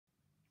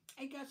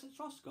Hey guys, it's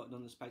Ross Scott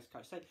on the Space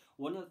Couch today.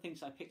 One of the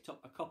things I picked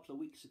up a couple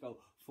of weeks ago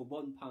for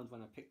 £1 when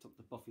I picked up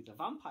the Buffy the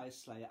Vampire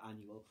Slayer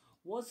annual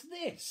was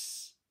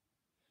this.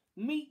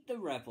 Meet the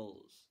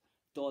Rebels,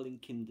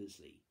 Dorling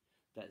Kindersley.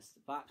 That's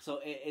the back.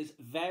 So it is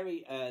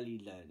very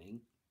early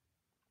learning,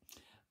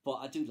 but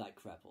I do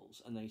like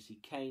Rebels. And there you see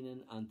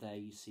Kanan, and there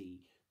you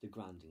see the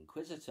Grand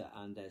Inquisitor,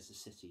 and there's the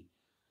city,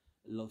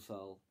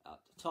 Lothal, at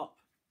the top.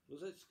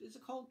 Is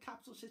it called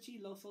Capital City,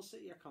 Lothal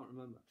City? I can't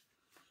remember.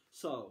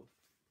 So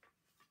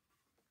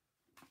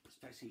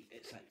basically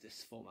it's like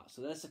this format.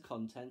 So there's the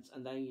contents,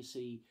 and then you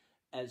see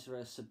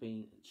Ezra,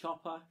 Sabine, and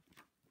Chopper.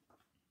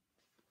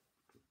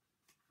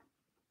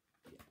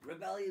 Yeah.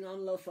 Rebellion on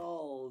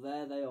Lothal,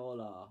 there they all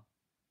are.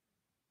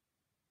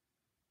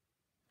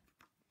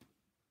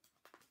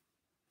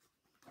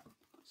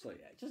 So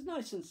yeah, just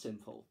nice and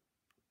simple.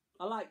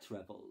 I liked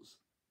Rebels.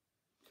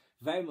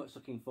 Very much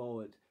looking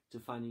forward to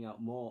finding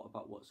out more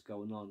about what's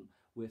going on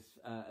with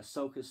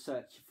Ahsoka's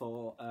search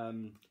for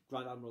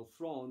Grand Admiral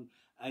Thrawn,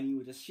 and you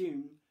would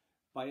assume,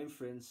 by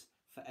inference,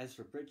 for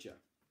Ezra Bridger.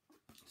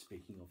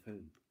 Speaking of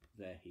whom,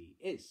 there he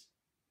is.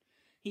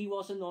 He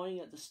was annoying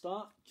at the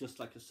start, just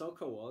like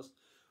Ahsoka was,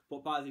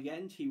 but by the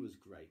end he was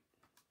great.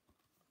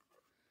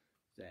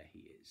 There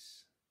he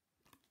is.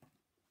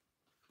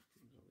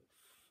 A little bit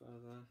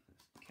further,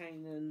 that's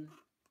Kanan.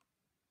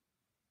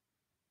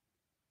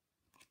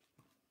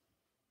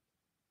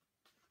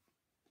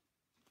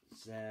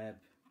 Zeb.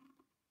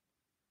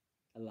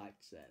 I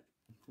liked Zeb.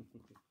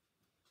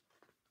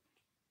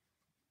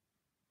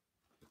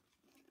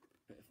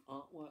 Bit of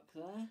artwork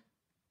there.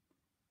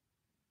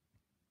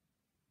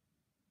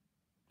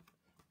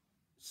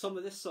 Some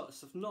of this sort of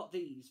stuff, not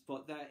these,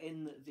 but they're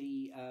in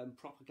the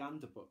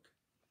propaganda book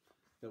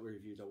that we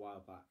reviewed a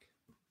while back,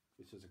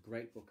 which was a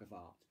great book of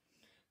art.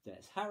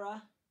 There's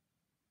Hera.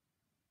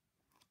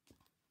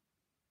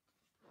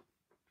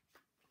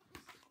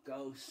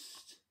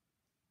 Ghost.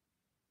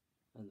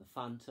 And the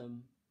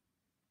Phantom.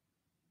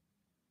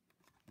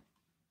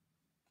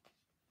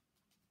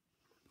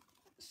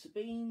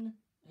 Sabine,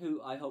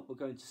 who I hope we're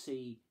going to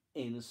see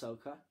in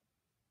Ahsoka.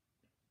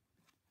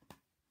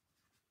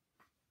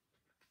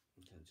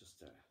 And then just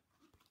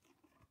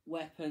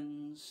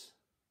weapons.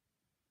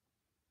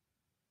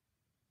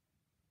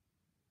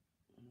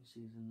 Let me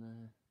see them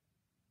there.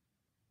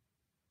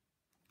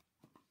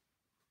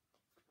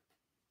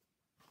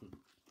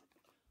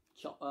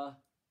 Chopper.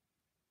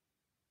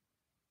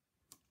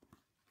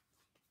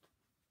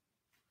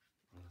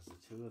 There's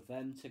the two of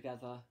them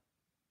together.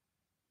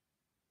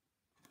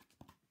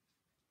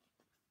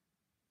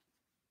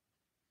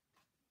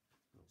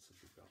 Lots of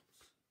regards.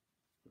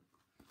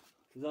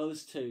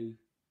 Those two.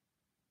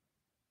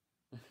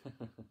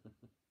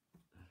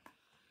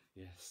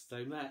 Yes,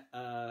 they met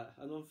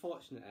an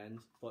unfortunate end,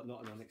 but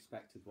not an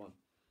unexpected one.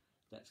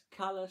 That's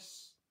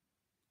Callus.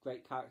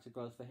 Great character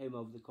growth for him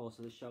over the course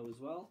of the show as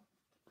well.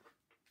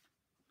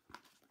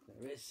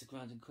 There is the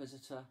Grand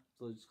Inquisitor.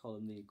 So we'll just call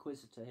him the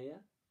Inquisitor here.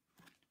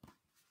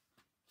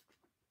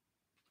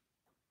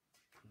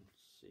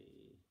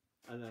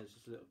 And there's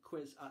just a little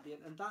quiz at the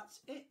end, and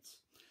that's it.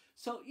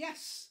 So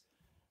yes,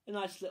 a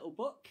nice little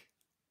book.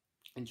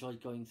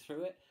 Enjoyed going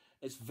through it.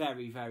 It's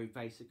very, very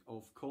basic,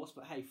 of course,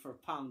 but hey, for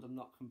 £1, I'm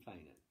not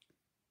complaining.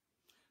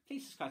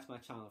 Please subscribe to my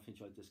channel if you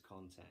enjoyed this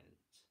content.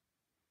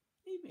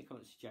 Leave me a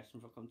comment suggestion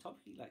for a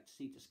topic you'd like to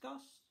see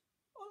discussed,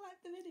 or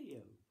like the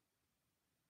video.